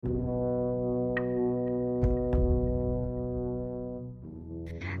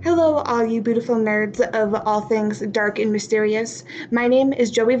Hello, all you beautiful nerds of all things dark and mysterious. My name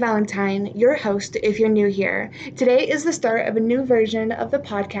is Joey Valentine, your host if you're new here. Today is the start of a new version of the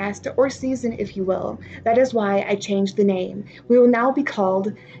podcast, or season if you will. That is why I changed the name. We will now be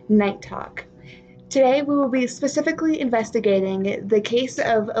called Night Talk. Today we will be specifically investigating the case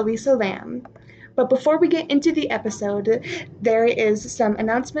of Elisa Lam. But before we get into the episode, there is some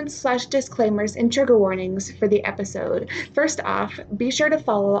announcements/disclaimers and trigger warnings for the episode. First off, be sure to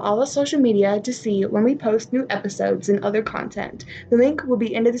follow all the social media to see when we post new episodes and other content. The link will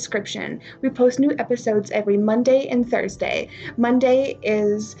be in the description. We post new episodes every Monday and Thursday. Monday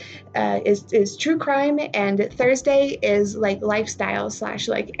is true crime, and Thursday is like lifestyle slash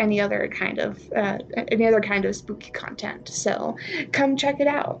like any other kind of spooky content. So come check it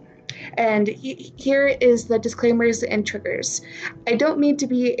out. And here is the disclaimers and triggers. I don't mean to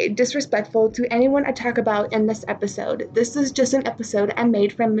be disrespectful to anyone I talk about in this episode. This is just an episode I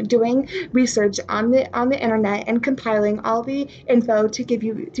made from doing research on the internet and compiling all the info to give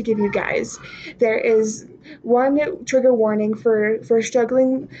you guys. There is one trigger warning for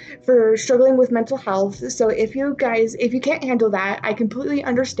struggling with mental health. So if you can't handle that, I completely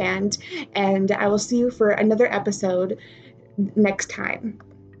understand, and I will see you for another episode next time.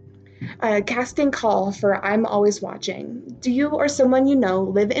 Casting call for I'm Always Watching. Do you or someone you know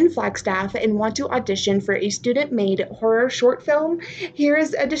live in Flagstaff and want to audition for a student-made horror short film? Here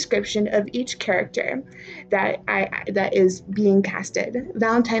is a description of each character that is being casted.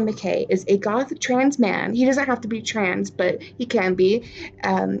 Valentine McKay is a goth trans man. He doesn't have to be trans, but he can be,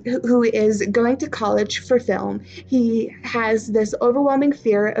 who is going to college for film. He has this overwhelming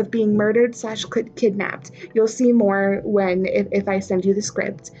fear of being murdered/kidnapped. You'll see more if I send you the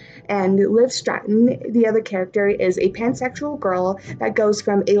script. And Liv Stratton, the other character, is a pansexual girl that goes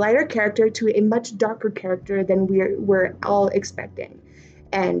from a lighter character to a much darker character than we're all expecting.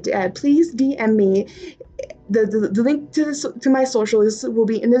 And please DM me. The link to my socials will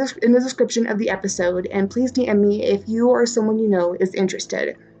be in the description of the episode. And please DM me if you or someone you know is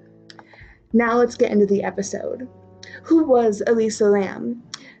interested. Now let's get into the episode. Who was Elisa Lam?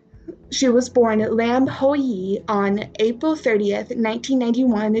 She was born Lam Ho Yi on April 30th,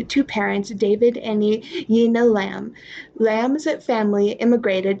 1991, to parents David and Yina Lam. Lam's family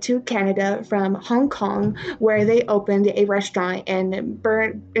immigrated to Canada from Hong Kong, where they opened a restaurant in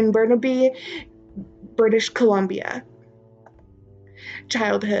Burnaby, British Columbia.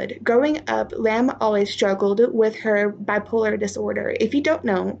 Childhood. Growing up, Lam always struggled with her bipolar disorder. If you don't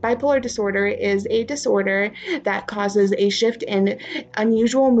know, bipolar disorder is a disorder that causes a shift in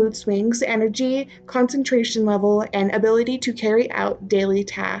unusual mood swings, energy, concentration level, and ability to carry out daily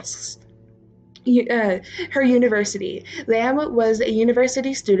tasks. Her university. Lam was a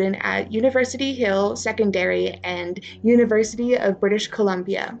university student at University Hill Secondary and University of British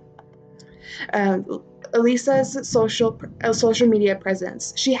Columbia. Elisa's social media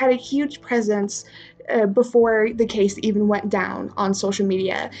presence. She had a huge presence before the case even went down on social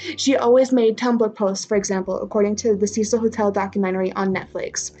media. She always made Tumblr posts, for example, according to the Cecil Hotel documentary on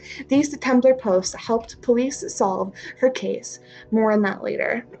Netflix. These Tumblr posts helped police solve her case. More on that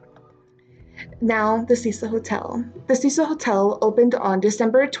later. Now, the Cecil Hotel. The Cecil Hotel opened on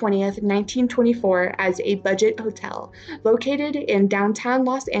December 20th, 1924 as a budget hotel, located in downtown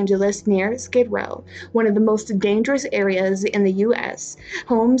Los Angeles near Skid Row, one of the most dangerous areas in the U.S.,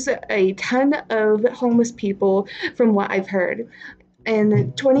 homes a ton of homeless people from what I've heard.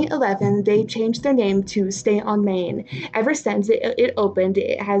 In 2011, they changed their name to Stay on Main. Ever since it opened,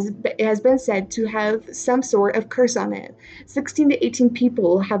 it has been said to have some sort of curse on it. 16 to 18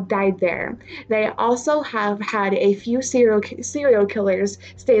 people have died there. They also have had a few serial killers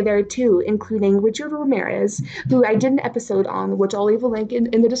stay there too, including Richard Ramirez, who I did an episode on, which I'll leave a link in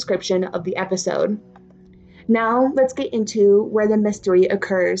the description of the episode. Now let's get into where the mystery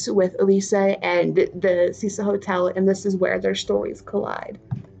occurs with Elisa and the Cecil Hotel, and this is where their stories collide.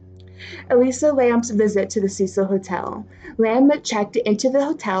 Elisa Lam's visit to the Cecil Hotel. Lam checked into the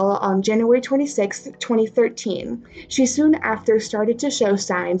hotel on January 26, 2013. She soon after started to show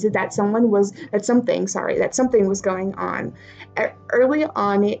signs that something was going on. Early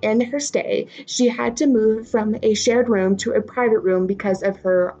on in her stay, she had to move from a shared room to a private room because of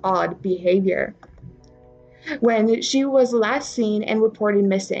her odd behavior. When she was last seen and reported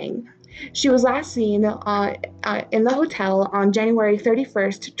missing. She was last seen in the hotel on January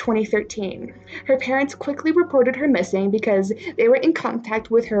 31st, 2013. Her parents quickly reported her missing because they were in contact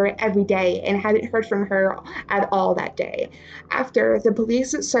with her every day and hadn't heard from her at all that day. After, the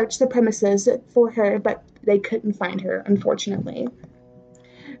police searched the premises for her, but they couldn't find her, unfortunately.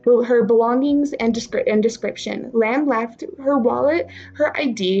 her belongings and description. Lamb left her wallet, her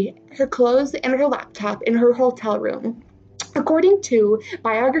ID, her clothes, and her laptop in her hotel room. According to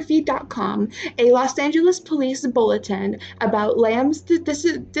biography.com, a Los Angeles police bulletin about Lamb's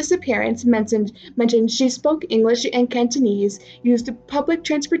disappearance mentioned she spoke English and Cantonese, used public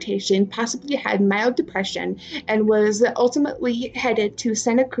transportation, possibly had mild depression, and was ultimately headed to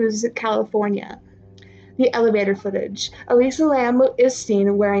Santa Cruz, California. The elevator footage. Elisa Lam is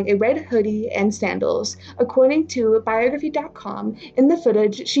seen wearing a red hoodie and sandals. According to biography.com, in the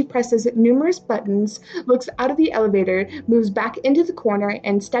footage, she presses numerous buttons, looks out of the elevator, moves back into the corner,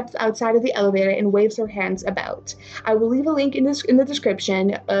 and steps outside of the elevator and waves her hands about. I will leave a link in the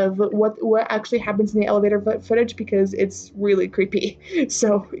description of what actually happens in the elevator footage because it's really creepy.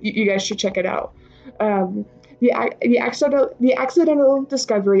 So you guys should check it out. The accidental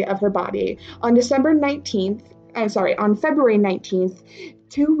discovery of her body on February 19th,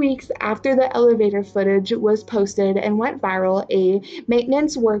 2 weeks after the elevator footage was posted and went viral, a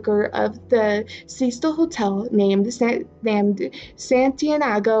maintenance worker of the Cecil Hotel named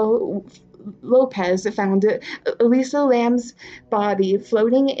Santiago Lopez found Elisa Lamb's body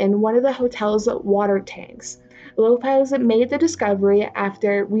floating in one of the hotel's water tanks. Lopez made the discovery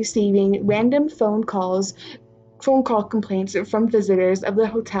after receiving random phone call complaints from visitors of the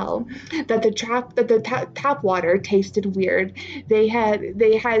hotel that the tap water tasted weird. They had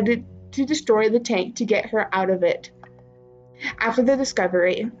to destroy the tank to get her out of it. After the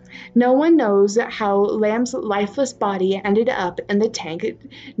discovery, no one knows how Lamb's lifeless body ended up in the tank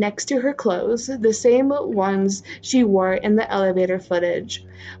next to her clothes, the same ones she wore in the elevator footage.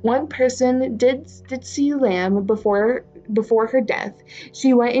 One person did see Lamb before her death.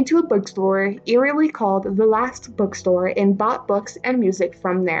 She went into a bookstore, eerily called The Last Bookstore, and bought books and music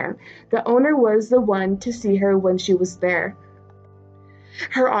from there. The owner was the one to see her when she was there.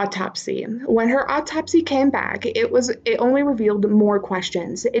 Her autopsy. When her autopsy came back, it only revealed more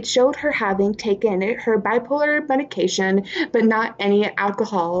questions. It showed her having taken her bipolar medication, but not any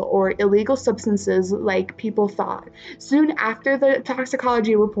alcohol or illegal substances like people thought. Soon after the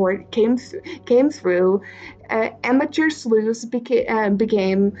toxicology report came through, amateur sleuths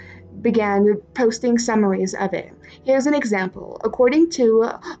began posting summaries of it. Here's an example. According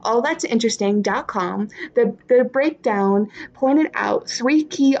to allthat'sinteresting.com, the breakdown pointed out 3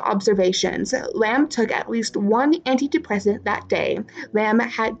 key observations. Lamb took at least 1 antidepressant that day. Lamb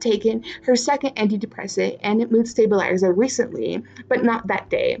had taken her second antidepressant and mood stabilizer recently, but not that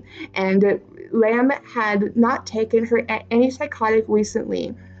day. And Lamb had not taken her antipsychotic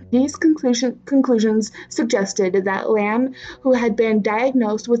recently. These conclusions suggested that Lamb, who had been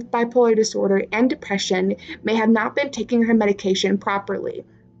diagnosed with bipolar disorder and depression, may have not been taking her medication properly.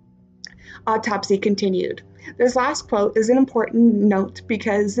 Autopsy continued. This last quote is an important note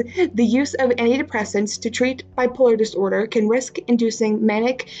because the use of antidepressants to treat bipolar disorder can risk inducing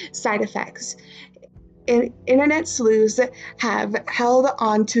manic side effects. Internet sleuths have held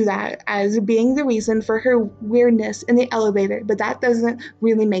on to that as being the reason for her weirdness in the elevator, but that doesn't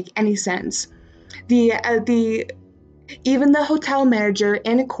really make any sense. Even the hotel manager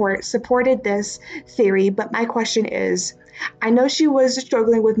in court supported this theory, but my question is, I know she was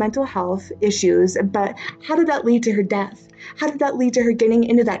struggling with mental health issues, but how did that lead to her death? How did that lead to her getting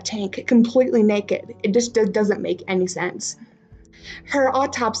into that tank completely naked? It just doesn't make any sense. Her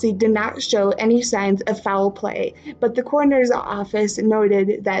autopsy did not show any signs of foul play, but the coroner's office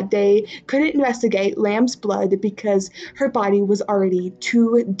noted that they couldn't investigate Lamb's blood because her body was already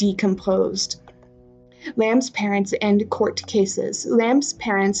too decomposed. Lamb's parents and court cases. Lamb's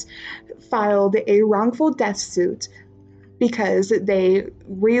parents filed a wrongful death suit because they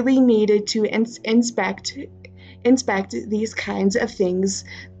really needed to inspect these kinds of things.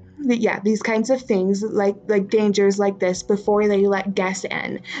 These kinds of things like dangers like this before they let guests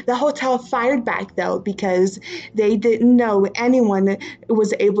in. The hotel fired back though because they didn't know anyone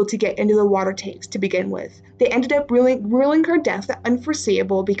was able to get into the water tanks to begin with. They ended up ruling her death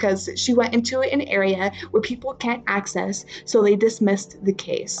unforeseeable because she went into an area where people can't access, so they dismissed the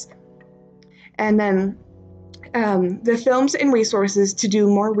case. And then the films and resources to do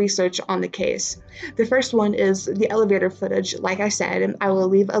more research on the case. The first one is the elevator footage. Like I said, and I will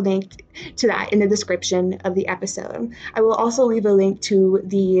leave a link to that in the description of the episode. I will also leave a link to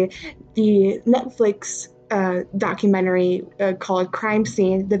the Netflix documentary called Crime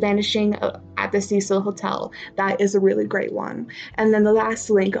Scene, The Vanishing at the Cecil Hotel. That is a really great one. And then the last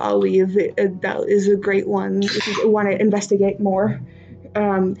link I'll leave, that is a great one if you want to investigate more.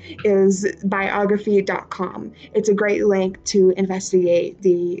 Is biography.com. It's a great link to investigate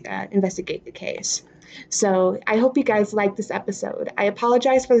the case. So I hope you guys like this episode. I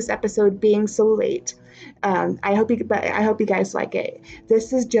apologize for this episode being so late. But I hope you guys like it.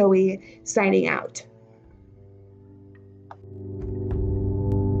 This is Joey signing out.